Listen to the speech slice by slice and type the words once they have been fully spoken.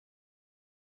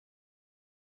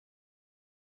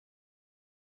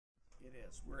It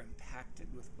is. We're impacted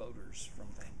with boaters from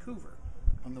Vancouver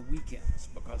on the weekends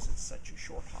because it's such a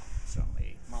short hop. It's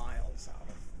only 8 miles out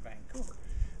of Vancouver.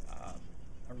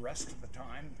 The rest of the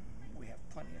time, we have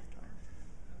plenty of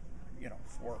time,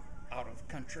 for out of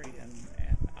country and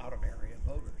out of area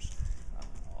boaters.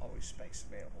 Always space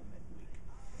available midweek.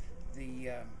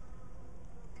 The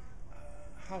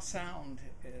Howe Sound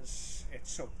it's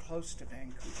so close to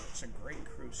Vancouver. It's a great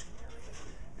cruising area.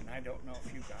 And I don't know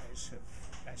if you guys have,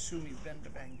 I assume you've been to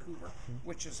Vancouver,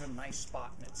 which is a nice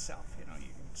spot in itself. You can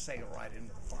sail right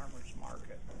into the farmer's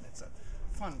market, and it's a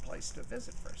fun place to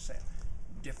visit for a sail.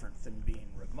 Different than being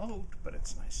remote, but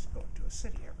it's nice to go into a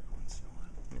city every once in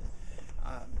a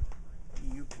while.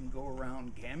 You can go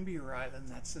around Gambier Island,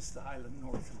 that's just the island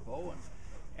north of Bowen,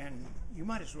 and you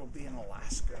might as well be in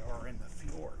Alaska or in the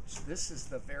fjords. This is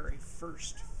the very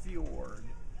first fjord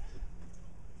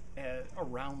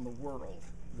around the world,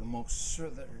 the most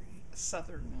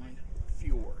southerly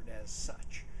fjord as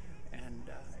such, and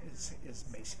is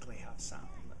basically Howe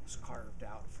Sound that was carved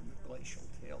out from the glacial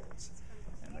hills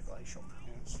and the glacial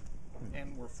mountains.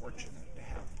 And we're fortunate to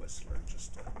have Whistler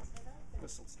just a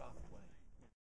whistle stop away.